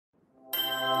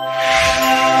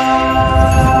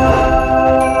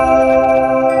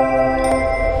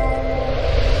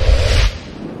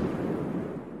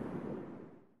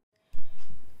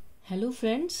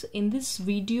in this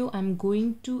video I'm going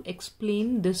to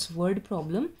explain this word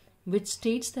problem which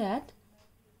states that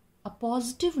a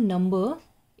positive number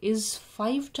is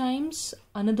 5 times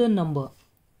another number.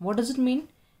 What does it mean?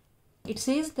 It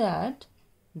says that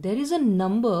there is a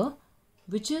number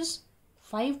which is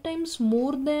 5 times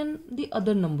more than the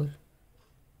other number.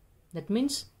 That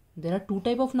means there are two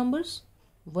types of numbers.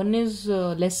 One is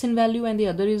less in value and the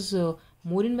other is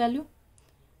more in value.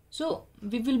 So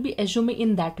we will be assuming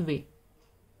in that way.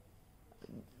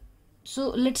 So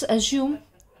let's assume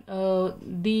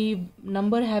the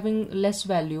number having less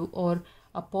value, or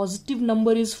a positive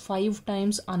number is 5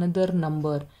 times another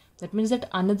number. That means that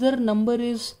another number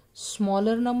is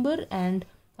smaller number and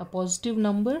a positive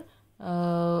number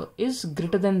is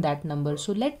greater than that number.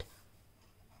 So let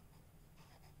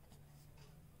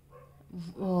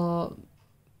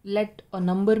a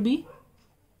number be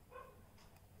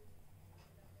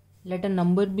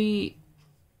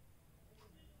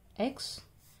x,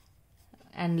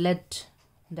 and let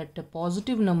another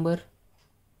positive number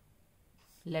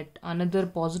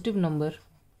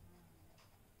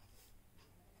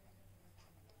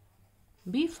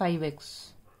be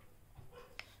 5x.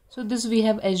 So this we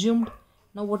have assumed.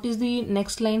 Now what is the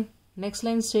next line? Next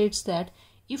line states that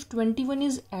if 21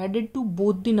 is added to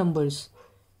both the numbers,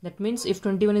 that means if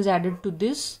 21 is added to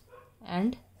this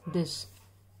and this.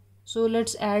 So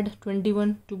let's add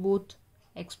 21 to both,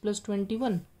 x plus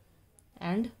 21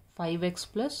 and 5x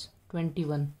plus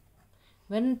 21.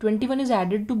 When 21 is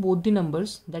added to both the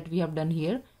numbers that we have done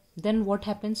here, then what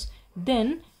happens?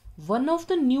 Then one of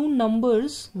the new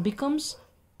numbers becomes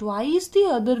twice the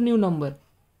other new number.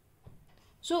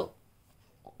 So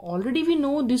already we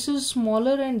know this is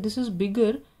smaller and this is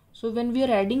bigger. So when we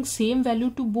are adding same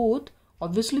value to both,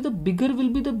 obviously the bigger will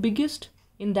be the biggest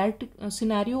in that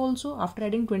scenario also, after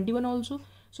adding 21 also.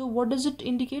 So what does it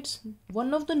indicates?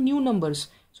 One of the new numbers.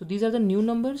 So these are the new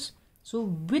numbers. So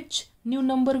which new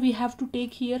number we have to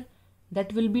take here?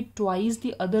 That will be twice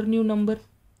the other new number.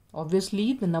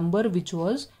 Obviously the number which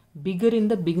was bigger in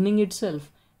the beginning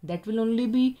itself, that will only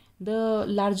be the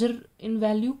larger in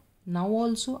value now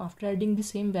also, after adding the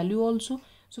same value also.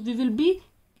 So we will be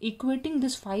equating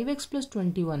this 5x plus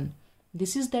 21.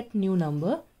 This is that new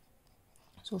number.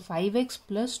 So 5x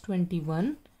plus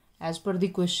 21, as per the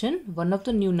question, one of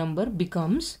the new number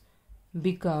becomes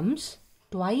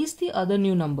twice the other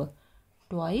new number.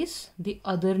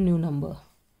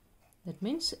 That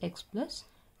means x plus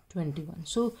 21.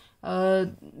 So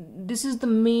this is the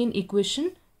main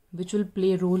equation which will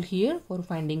play a role here for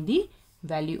finding the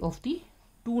value of the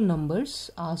two numbers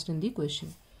asked in the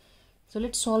question. So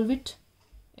let's solve it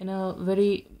in a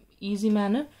very easy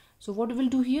manner. So what we will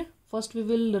do here? First we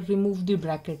will remove the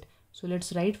bracket. So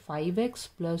let's write 5x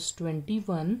plus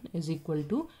 21 is equal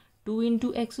to 2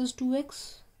 into x is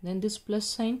 2x. Then this plus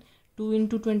sign, 2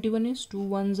 into 21 is 2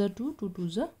 1s are 2, 2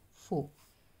 2s are 4.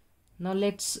 Now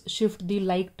let's shift the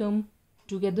like term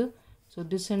together. So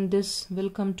this and this will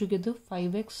come together,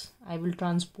 5x. I will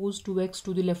transpose 2x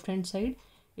to the left hand side.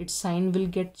 Its sign will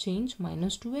get changed,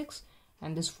 minus 2x.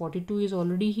 And this 42 is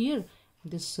already here.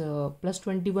 This plus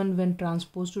 21 when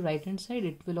transposed to right hand side,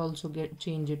 it will also get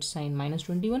change its sign, minus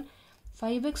 21.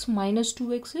 5x minus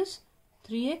 2x is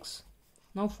 3x.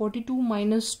 Now 42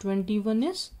 minus 21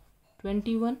 is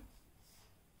 21.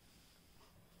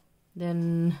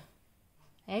 Then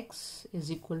x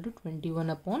is equal to 21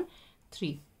 upon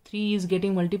 3. 3 is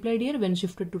getting multiplied here. When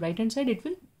shifted to right hand side, it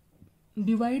will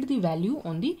divide the value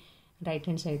on the right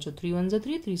hand side. So 3 1s are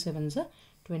 3, 3 7s are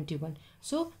 21.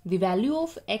 So the value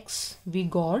of x we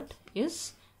got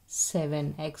is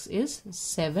 7. X is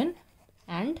 7,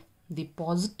 and the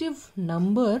positive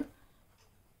number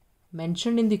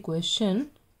mentioned in the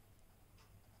question,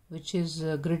 which is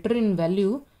greater in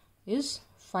value, is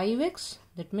 5x.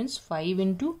 That means 5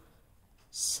 into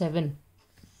 7.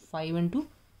 5 into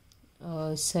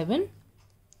 7,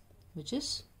 which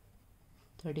is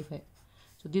 35.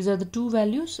 So these are the two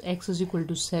values. X is equal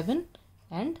to 7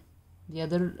 and the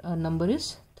other number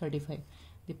is 35.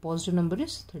 The positive number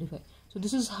is 35. So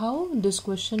this is how this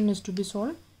question is to be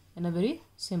solved in a very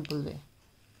simple way.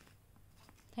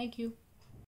 Thank you.